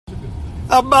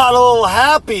About a little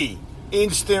happy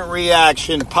instant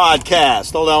reaction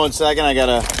podcast. Hold on one second. I got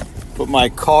to put my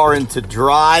car into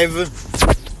drive.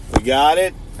 We got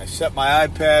it. I set my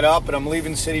iPad up and I'm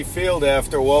leaving Citi Field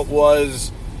after what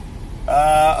was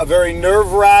a very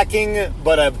nerve-wracking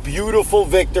but a beautiful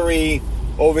victory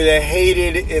over the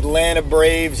hated Atlanta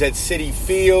Braves at Citi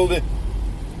Field.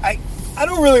 I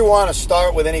don't really want to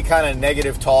start with any kind of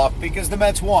negative talk because the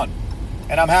Mets won,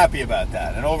 and I'm happy about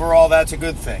that. And overall, that's a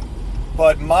good thing.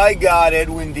 But my God,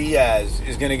 Edwin Diaz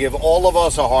is going to give all of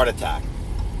us a heart attack.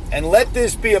 And let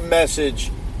this be a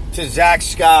message to Zach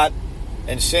Scott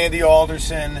and Sandy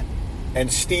Alderson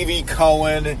and Stevie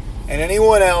Cohen and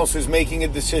anyone else who's making a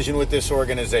decision with this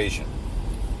organization.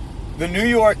 The New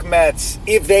York Mets,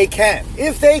 if they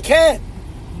can,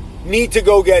 need to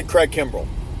go get Craig Kimbrell.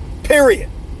 Period.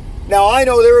 Now, I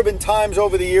know there have been times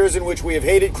over the years in which we have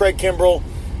hated Craig Kimbrell.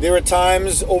 There are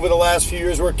times over the last few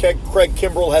years where Craig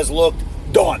Kimbrell has looked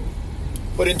done.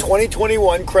 But in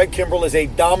 2021, Craig Kimbrell is a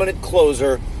dominant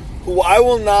closer who I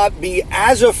will not be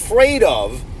as afraid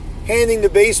of handing the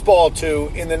baseball to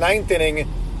in the ninth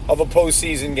inning of a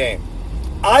postseason game.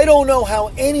 I don't know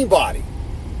how anybody,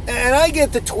 and I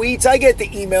get the tweets, I get the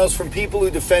emails from people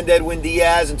who defend Edwin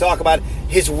Diaz and talk about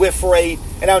his whiff rate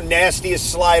and how nasty his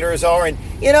sliders are. And,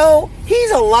 you know,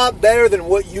 he's a lot better than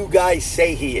what you guys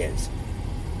say he is.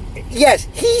 Yes,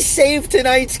 he saved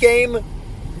tonight's game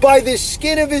by the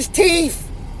skin of his teeth.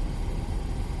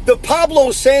 The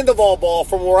Pablo Sandoval ball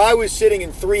from where I was sitting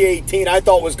in 318 I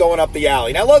thought was going up the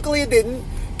alley. Now, luckily it didn't.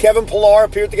 Kevin Pillar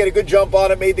appeared to get a good jump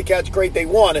on it, made the catch. Great, they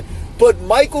won. But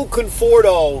Michael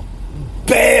Conforto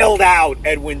bailed out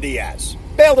Edwin Diaz.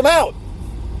 Bailed him out.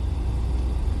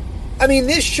 I mean,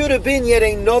 this should have been yet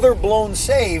another blown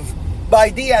save by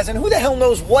Diaz. And who the hell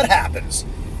knows what happens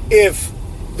if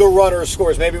the runner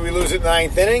scores? Maybe we lose it in the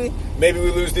ninth inning. Maybe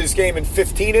we lose this game in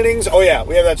 15 innings. Oh, yeah,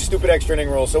 we have that stupid extra inning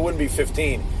rule, so it wouldn't be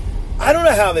 15. I don't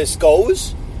know how this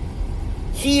goes.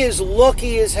 He is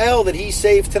lucky as hell that he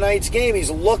saved tonight's game.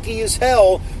 He's lucky as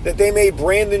hell that they made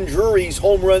Brandon Drury's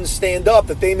home run stand up,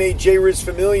 that they made Jayris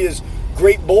Familia's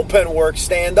great bullpen work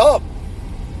stand up.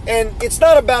 And it's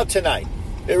not about tonight.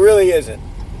 It really isn't.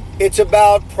 It's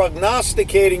about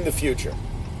prognosticating the future.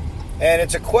 And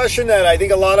it's a question that I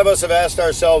think a lot of us have asked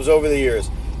ourselves over the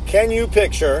years. Can you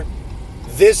picture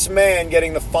this man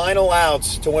getting the final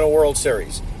outs to win a World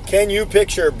Series? Can you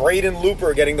picture Braden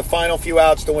Looper getting the final few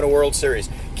outs to win a World Series?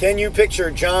 Can you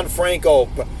picture John Franco?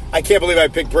 I can't believe I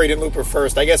picked Braden Looper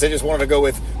first. I guess I just wanted to go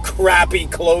with crappy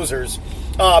closers.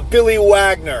 Billy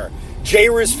Wagner,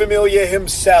 Jayris Familia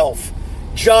himself,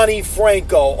 Johnny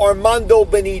Franco, Armando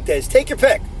Benitez. Take your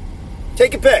pick.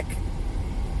 Take your pick.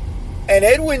 And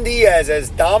Edwin Diaz, as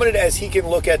dominant as he can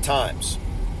look at times,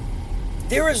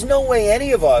 there is no way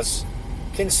any of us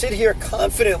can sit here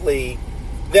confidently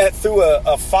that through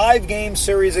a 5-game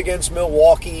series against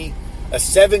Milwaukee, a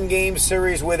 7-game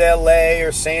series with LA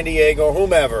or San Diego or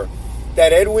whomever,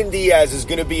 that Edwin Diaz is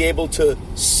going to be able to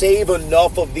save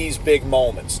enough of these big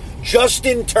moments.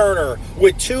 Justin Turner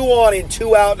with 2 on and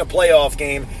 2 out in a playoff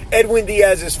game, Edwin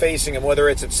Diaz is facing him, whether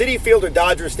it's at Citi Field or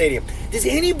Dodger Stadium. Does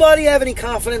anybody have any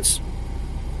confidence?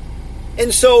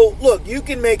 And so, look, you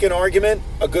can make an argument,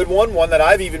 a good one that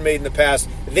I've even made in the past.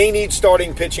 They need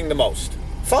starting pitching the most.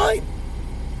 Fine.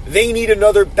 They need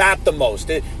another bat the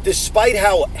most. Despite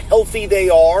how healthy they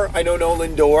are, I know no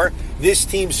Lindor, this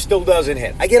team still doesn't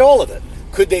hit. I get all of it.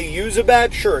 Could they use a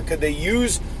bat? Sure. Could they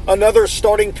use another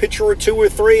starting pitcher or 2 or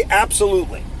 3?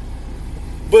 Absolutely.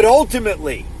 But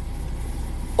ultimately,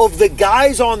 of the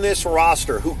guys on this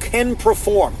roster who can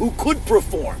perform, who could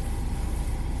perform,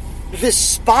 the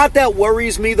spot that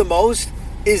worries me the most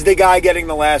is the guy getting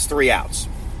the last 3 outs.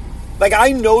 Like,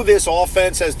 I know this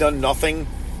offense has done nothing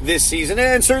this season,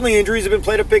 and certainly injuries have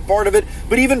played a big part of it,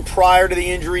 but even prior to the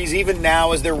injuries, even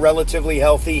now as they're relatively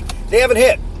healthy, they haven't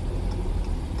hit.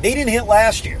 They didn't hit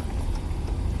last year.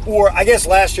 Or, I guess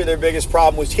last year their biggest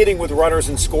problem was hitting with runners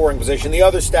in scoring position. The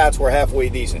other stats were halfway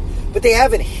decent. But they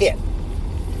haven't hit.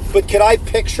 But can I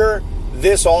picture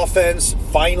this offense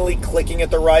finally clicking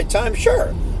at the right time?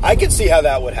 Sure. I can see how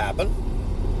that would happen.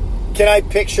 Can I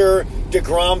picture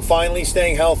DeGrom finally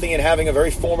staying healthy and having a very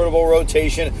formidable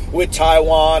rotation with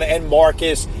Taiwan and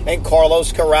Marcus and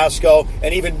Carlos Carrasco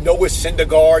and even Noah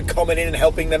Syndergaard coming in and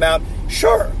helping them out?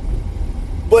 Sure.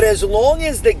 But as long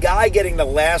as the guy getting the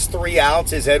last 3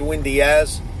 outs is Edwin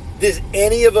Diaz, does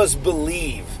any of us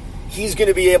believe he's going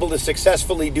to be able to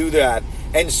successfully do that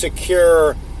and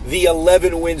secure the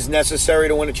 11 wins necessary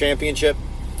to win a championship?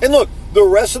 And look, the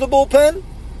rest of the bullpen,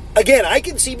 again, I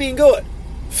can see being good.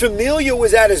 Familia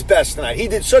was at his best tonight. He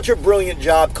did such a brilliant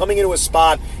job coming into a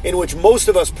spot in which most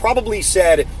of us probably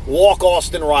said, walk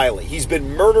Austin Riley. He's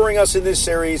been murdering us in this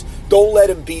series. Don't let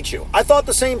him beat you. I thought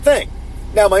the same thing.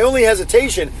 Now, my only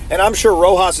hesitation, and I'm sure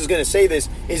Rojas is going to say this,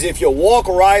 is if you walk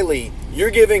Riley,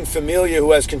 you're giving Familia,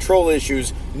 who has control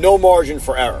issues, no margin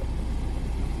for error.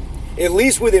 At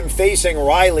least with him facing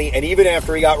Riley, and even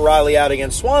after he got Riley out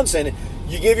against Swanson,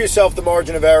 you give yourself the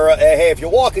margin of error. Hey, if you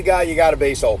walk a guy, you got a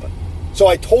base open. So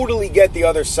I totally get the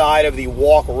other side of the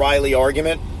walk Riley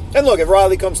argument. And look, if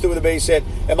Riley comes through with a base hit,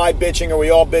 am I bitching? Are we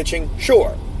all bitching?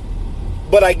 Sure.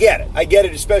 But I get it. I get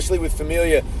it, especially with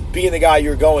Familia being the guy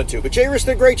you're going to. But J-Riss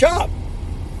did a great job.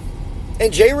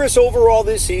 And J-Riss overall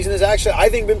this season has actually, I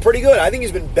think, been pretty good. I think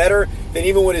he's been better than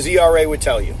even what his ERA would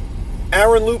tell you.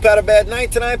 Aaron Loup had a bad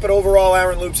night tonight, but overall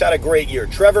Aaron Loup's had a great year.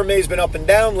 Trevor May's been up and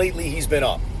down. Lately, he's been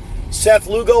up. Seth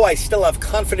Lugo, I still have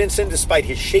confidence in despite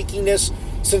his shakiness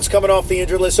since coming off the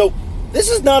injured list. So this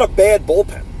is not a bad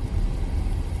bullpen.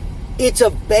 It's a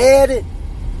bad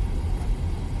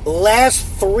last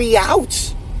 3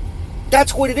 outs.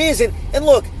 That's what it is. And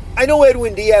look, I know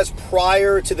Edwin Diaz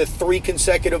prior to the 3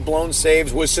 consecutive blown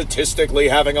saves was statistically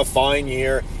having a fine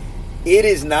year. It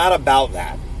is not about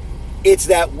that. It's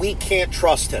that we can't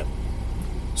trust him.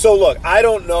 So look, I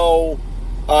don't know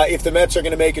if the Mets are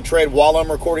going to make a trade while I'm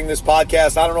recording this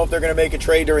podcast. I don't know if they're going to make a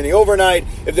trade during the overnight,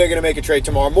 if they're going to make a trade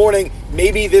tomorrow morning.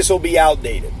 Maybe this will be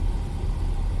outdated.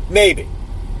 Maybe.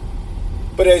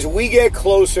 But as we get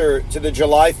closer to the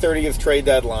July 30th trade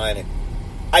deadline,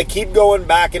 I keep going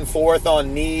back and forth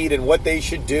on need and what they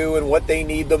should do and what they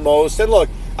need the most. And look,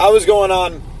 I was going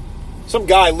on, some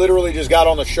guy literally just got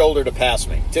on the shoulder to pass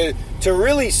me. To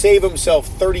really save himself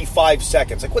 35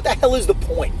 seconds. Like, what the hell is the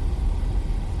point?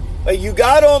 Like, you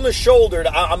got on the shoulder.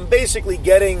 I'm basically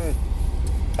getting,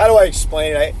 how do I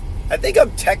explain it? I think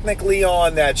I'm technically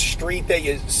on that street that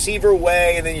you, Seaver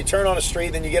Way, and then you turn on a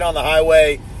street, then you get on the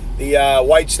highway, the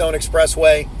Whitestone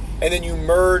Expressway, and then you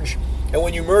merge. And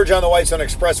when you merge on the Whitestone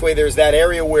Expressway, there's that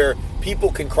area where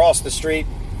people can cross the street.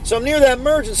 So I'm near that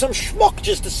merge, and some schmuck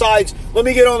just decides, let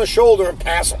me get on the shoulder and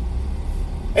pass him.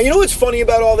 And you know what's funny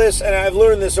about all this? And I've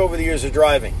learned this over the years of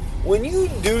driving. When you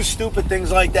do stupid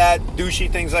things like that, douchey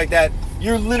things like that,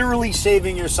 you're literally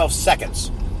saving yourself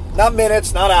seconds. Not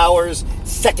minutes, not hours,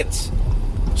 seconds.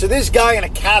 So this guy in a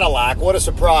Cadillac, what a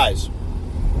surprise.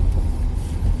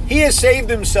 He has saved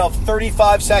himself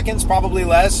 35 seconds, probably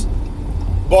less.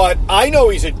 But I know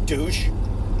he's a douche.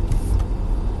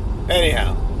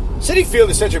 Anyhow, Citi Field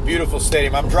is such a beautiful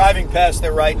stadium. I'm driving past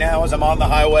it right now as I'm on the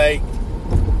highway.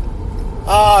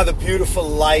 Ah, the beautiful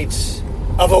lights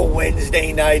of a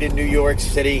Wednesday night in New York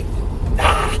City.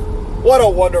 Ah, what a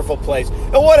wonderful place.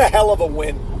 And what a hell of a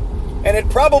win. And it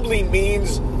probably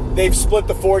means they've split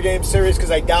the 4-game series because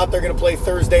I doubt they're going to play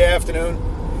Thursday afternoon.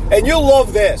 And you'll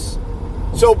love this.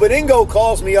 So Beningo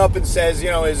calls me up and says,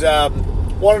 is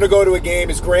wanted to go to a game.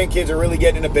 His grandkids are really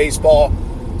getting into baseball.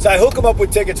 So I hook him up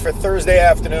with tickets for Thursday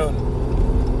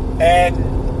afternoon. And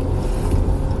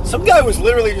some guy was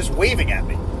literally just waving at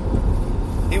me.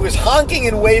 He was honking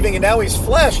and waving, and now he's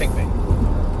flashing me.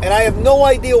 And I have no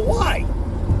idea why.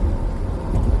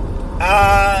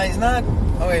 He's not...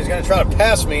 Okay, he's going to try to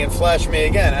pass me and flash me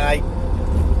again. And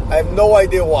I have no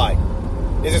idea why.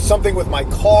 Is it something with my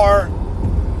car?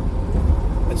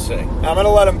 Let's see. I'm going to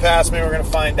let him pass me. We're going to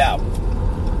find out.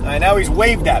 All right, now he's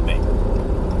waved at me.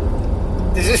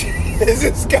 Does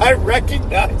this guy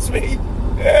recognize me?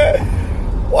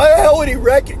 Why the hell would he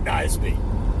recognize me?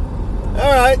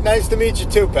 All right, nice to meet you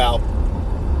too, pal.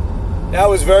 That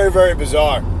was very, very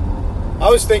bizarre. I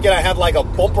was thinking I had like a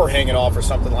bumper hanging off or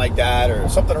something like that, or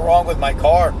something wrong with my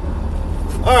car.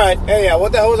 All right, anyhow,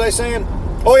 what the hell was I saying?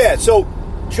 Oh yeah, so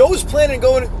Joe's planning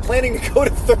to go to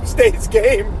Thursday's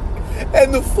game,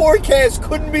 and the forecast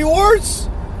couldn't be worse.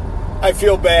 I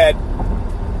feel bad.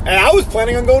 And I was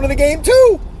planning on going to the game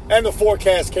too, and the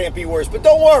forecast can't be worse. But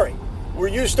don't worry, we're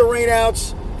used to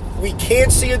rainouts. We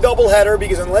can't see a doubleheader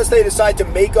because unless they decide to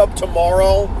make up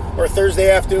tomorrow or Thursday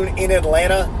afternoon in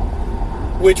Atlanta,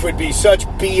 which would be such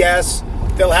BS,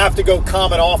 they'll have to go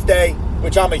common off day,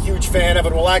 which I'm a huge fan of,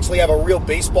 and we'll actually have a real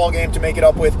baseball game to make it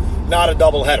up with, not a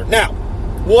doubleheader. Now,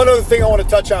 one other thing I want to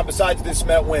touch on besides this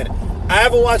Met win. I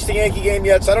haven't watched the Yankee game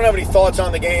yet, so I don't have any thoughts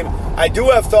on the game. I do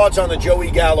have thoughts on the Joey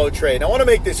Gallo trade. I want to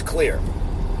make this clear.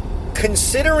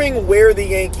 Considering where the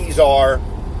Yankees are,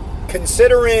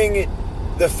 considering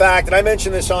the fact, and I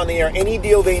mentioned this on the air, any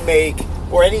deal they make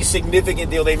or any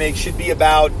significant deal they make should be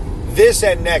about this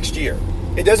and next year.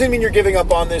 It doesn't mean you're giving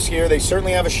up on this year. They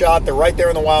certainly have a shot. They're right there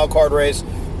in the wild card race.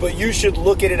 But you should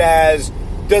look at it as,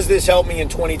 does this help me in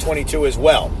 2022 as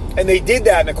well? And they did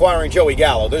that in acquiring Joey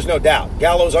Gallo. There's no doubt.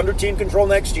 Gallo's under team control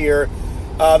next year.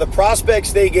 The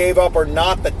prospects they gave up are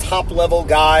not the top-level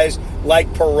guys like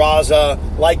Peraza,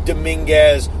 like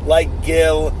Dominguez, like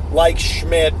Gill, like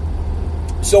Schmidt.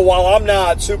 So while I'm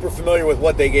not super familiar with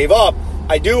what they gave up,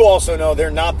 I do also know they're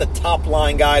not the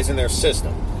top-line guys in their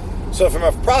system. So from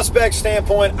a prospect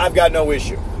standpoint, I've got no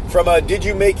issue. From a did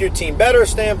you make your team better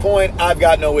standpoint, I've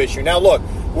got no issue. Now look,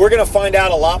 we're going to find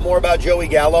out a lot more about Joey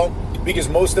Gallo because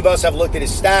most of us have looked at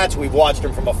his stats. We've watched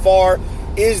him from afar.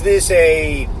 Is this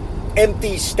a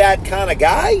empty stat kind of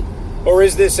guy? Or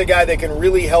is this a guy that can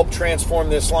really help transform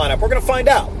this lineup? We're going to find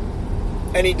out.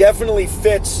 And he definitely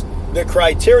fits the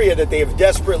criteria that they have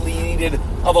desperately needed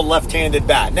of a left-handed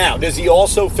bat. Now, does he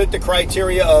also fit the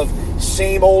criteria of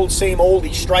same old,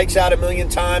 he strikes out a million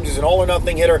times, he's an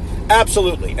all-or-nothing hitter?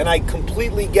 Absolutely. And I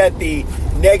completely get the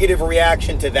negative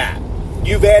reaction to that.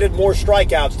 You've added more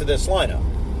strikeouts to this lineup.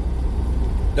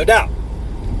 No doubt.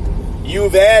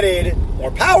 You've added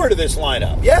more power to this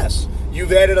lineup. Yes.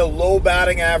 You've added a low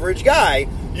batting average guy.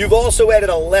 You've also added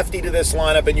a lefty to this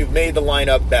lineup, and you've made the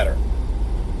lineup better.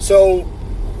 So,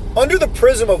 under the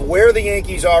prism of where the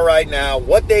Yankees are right now,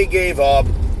 what they gave up,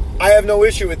 I have no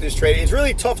issue with this trade. It's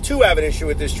really tough to have an issue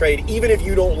with this trade, even if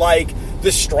you don't like the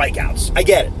strikeouts. I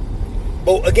get it.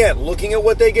 But again, looking at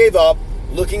what they gave up,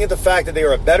 looking at the fact that they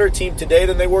are a better team today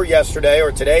than they were yesterday,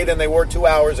 or today than they were 2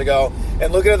 hours ago,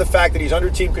 and looking at the fact that he's under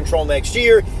team control next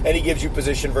year, and he gives you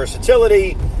position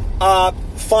versatility,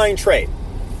 fine trade.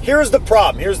 Here's the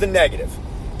problem. Here's the negative.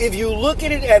 If you look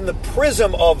at it in the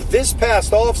prism of this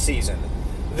past offseason,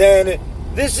 then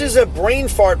this is a brain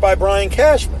fart by Brian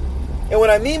Cashman. And what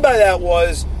I mean by that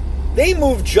was they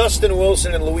moved Justin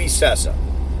Wilson and Luis Sessa.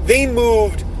 They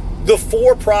moved the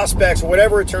 4 prospects,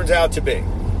 whatever it turns out to be,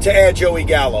 to add Joey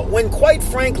Gallo, when quite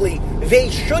frankly, they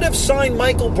should have signed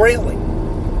Michael Brantley.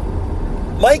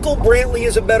 Michael Brantley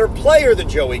is a better player than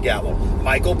Joey Gallo.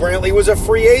 Michael Brantley was a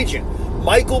free agent.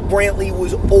 Michael Brantley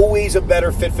was always a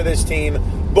better fit for this team,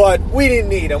 but we didn't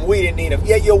need him.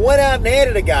 Yet you went out and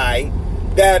added a guy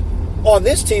that on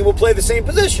this team will play the same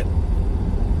position.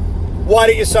 Why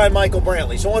didn't you sign Michael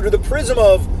Brantley? So under the prism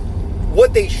of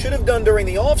what they should have done during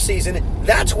the offseason,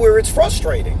 that's where it's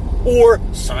frustrating. Or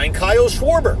sign Kyle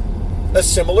Schwarber, a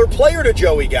similar player to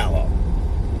Joey Gallo.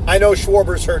 I know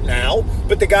Schwarber's hurt now,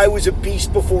 but the guy was a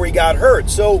beast before he got hurt.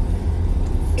 So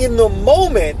in the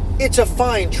moment, it's a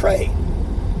fine trade.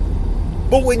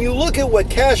 But when you look at what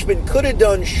Cashman could have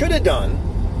done, should have done,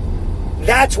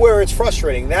 that's where it's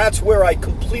frustrating. That's where I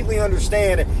completely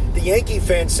understand the Yankee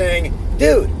fans saying,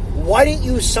 dude, why didn't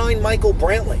you sign Michael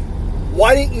Brantley?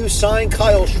 Why didn't you sign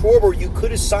Kyle Schwarber? You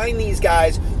could have signed these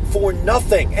guys for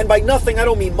nothing. And by nothing, I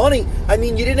don't mean money. I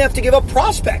mean you didn't have to give up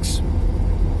prospects.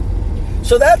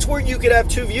 So that's where you could have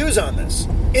two views on this.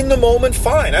 In the moment,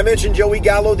 fine. I mentioned Joey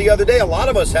Gallo the other day. A lot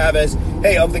of us have as,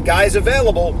 hey, of the guys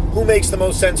available, who makes the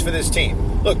most sense for this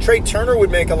team? Look, Trey Turner would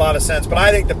make a lot of sense, but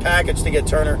I think the package to get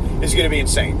Turner is going to be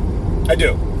insane. I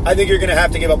do. I think you're going to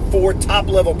have to give up 4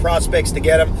 top-level prospects to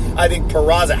get him. I think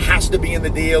Peraza has to be in the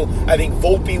deal. I think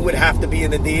Volpe would have to be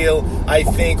in the deal. I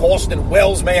think Austin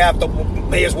Wells may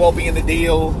as well be in the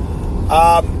deal.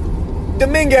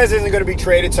 Dominguez isn't going to be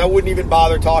traded, so I wouldn't even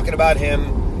bother talking about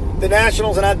him. The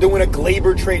Nationals are not doing a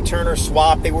Glaber Trey Turner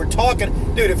swap. They were talking,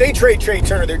 dude, if they trade Trey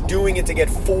Turner, they're doing it to get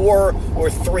 4 or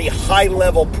 3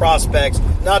 high-level prospects,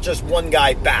 not just one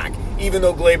guy back, even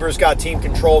though Glaber's got team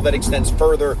control that extends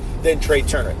further than Trey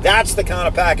Turner. That's the kind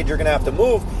of package you're going to have to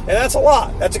move, and that's a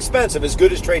lot. That's expensive, as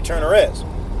good as Trey Turner is.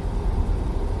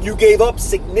 You gave up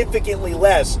significantly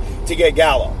less to get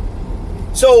Gallo.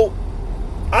 So,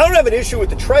 I don't have an issue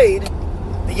with the trade.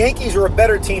 The Yankees are a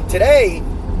better team today,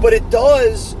 but it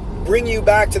does bring you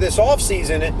back to this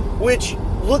offseason, which,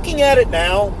 looking at it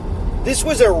now, this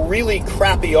was a really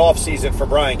crappy offseason for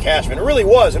Brian Cashman. It really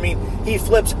was. I mean, he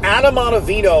flips Adam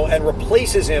Ottavino and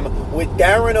replaces him with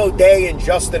Darren O'Day and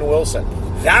Justin Wilson.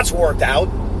 That's worked out.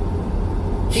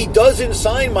 He doesn't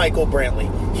sign Michael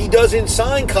Brantley. He doesn't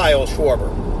sign Kyle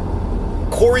Schwarber.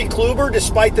 Corey Kluber,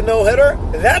 despite the no-hitter,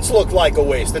 that's looked like a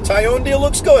waste. The Tyone deal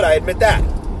looks good, I admit that.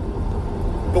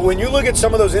 But when you look at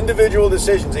some of those individual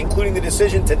decisions, including the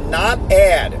decision to not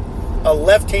add a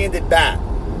left-handed bat,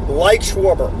 like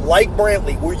Schwarber, like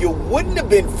Brantley, where you wouldn't have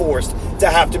been forced to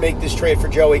have to make this trade for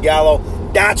Joey Gallo,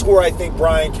 that's where I think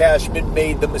Brian Cashman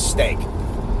made the mistake.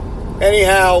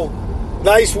 Anyhow,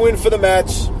 nice win for the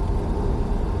Mets.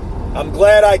 I'm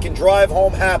glad I can drive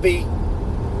home happy.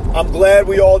 I'm glad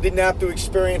we all didn't have to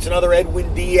experience another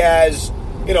Edwin Diaz,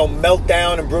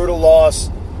 meltdown and brutal loss.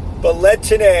 But let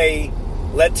tonight,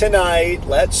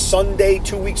 let Sunday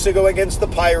 2 weeks ago against the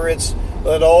Pirates,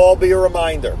 let it all be a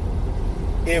reminder.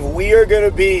 if we are going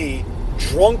to be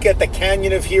drunk at the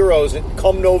Canyon of Heroes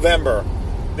come November,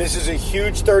 this is a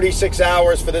huge 36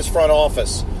 hours for this front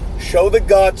office. Show the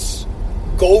guts.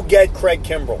 Go get Craig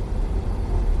Kimbrell.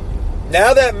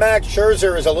 Now that Max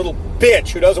Scherzer is a little bitch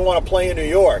who doesn't want to play in New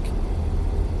York,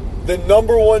 the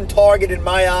number one target in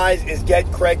my eyes is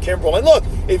get Craig Kimbrell. And look,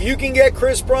 if you can get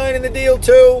Chris Bryant in the deal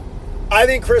too, I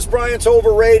think Chris Bryant's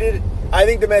overrated. I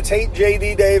think the Mets hate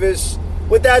J.D. Davis.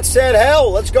 With that said,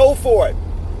 hell, let's go for it.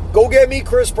 Go get me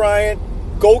Chris Bryant.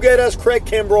 Go get us Craig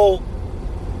Kimbrell.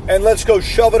 And let's go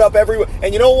shove it up everywhere.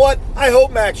 And you know what? I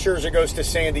hope Max Scherzer goes to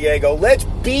San Diego. Let's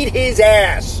beat his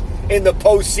ass in the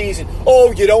postseason.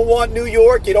 Oh, you don't want New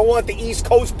York? You don't want the East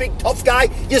Coast big tough guy?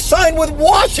 You signed with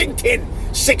Washington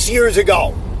 6 years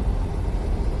ago.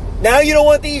 Now you don't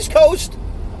want the East Coast?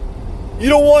 You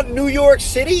don't want New York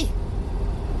City?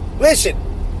 Listen,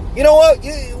 you know what?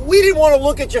 We didn't want to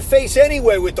look at your face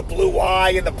anyway with the blue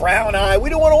eye and the brown eye. We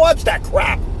didn't want to watch that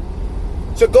crap.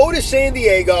 So go to San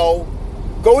Diego,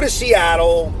 go to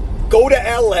Seattle, go to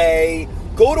LA,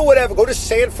 go to whatever, go to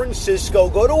San Francisco,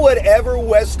 go to whatever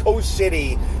West Coast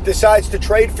city decides to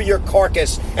trade for your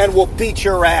carcass and we'll beat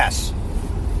your ass.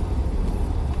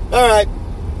 All right.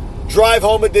 Drive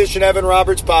Home Edition, Evan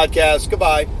Roberts Podcast.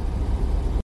 Goodbye.